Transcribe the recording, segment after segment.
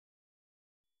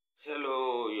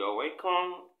Hello, you're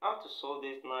welcome. How to solve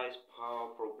this nice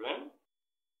power problem?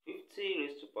 50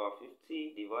 raised to power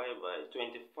 50 divided by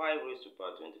 25 raised to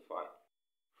power 25.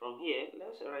 From here,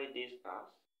 let's write this as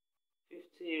 50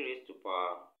 raised to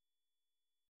power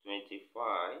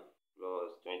 25 plus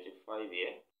 25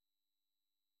 here.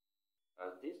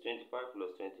 As this 25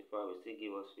 plus 25 will still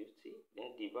give us 50.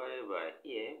 Then divided by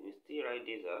here, we still write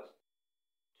this as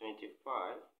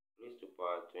 25 raised to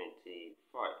power 25.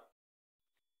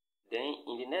 Then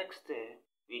in the next step,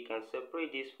 we can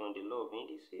separate this from the law of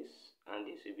indices, and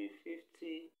this will be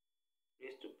 50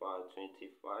 raised to power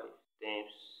 25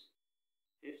 times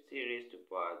 50 raised to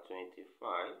power 25,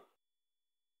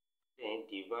 then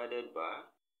divided by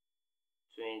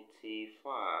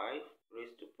 25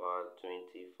 raised to power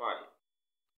 25.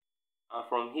 And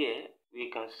from here, we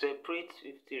can separate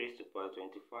 50 raised to power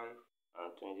 25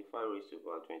 and 25 raised to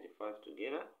power 25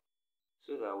 together,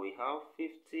 so that we have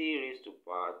 50 raised to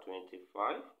power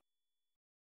 25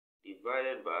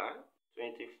 divided by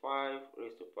 25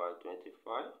 raised to power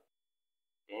 25,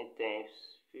 then times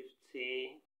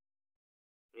 50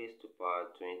 raised to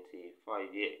power 25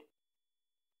 here.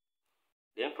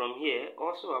 Then from here,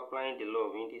 also applying the law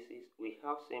of indices, we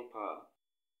have same power.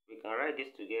 We can write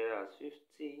this together as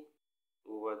 50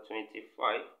 over 25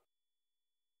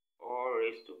 all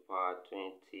raised to power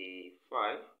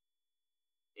 25,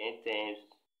 then times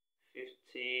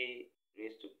 50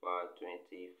 raised to power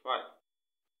 25.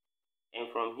 And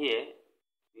from here,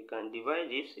 we can divide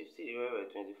this 50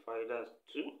 divided by 25, that's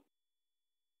 2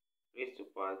 raised to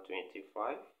power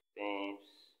 25 times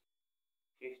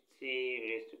 50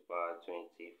 raised to power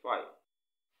 25.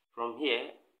 From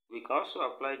here, we can also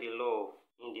apply the law of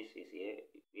indices here.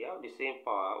 If we have the same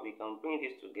power, we can bring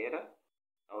this together,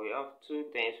 and we have 2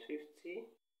 times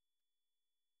 50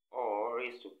 all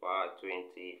raised to power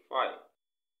 25.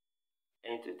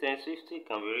 And 2 times 50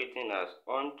 can be written as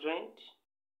 100,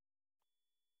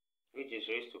 which is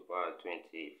raised to power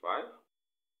 25.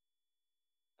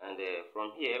 And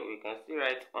from here, we can still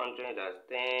write 100 as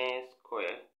 10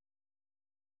 squared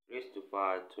raised to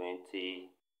power 25.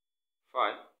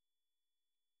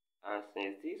 And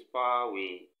since this power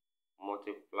we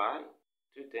multiply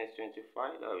 2 times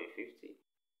 25, that will be 50.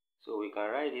 So we can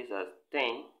write this as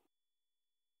 10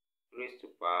 raised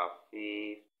to power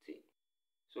 50.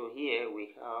 So here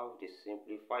we have the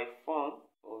simplified form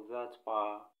of that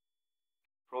power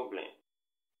problem.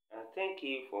 And thank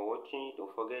you for watching.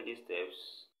 Don't forget these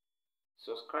steps.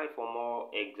 Subscribe for more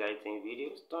exciting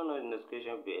videos. Turn on the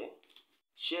notification bell.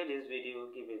 Share this video,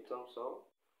 give it a thumbs up,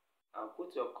 and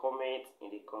put your comments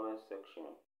in the comment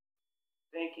section.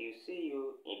 Thank you. See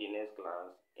you in the next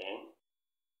class, and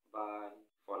bye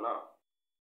for now.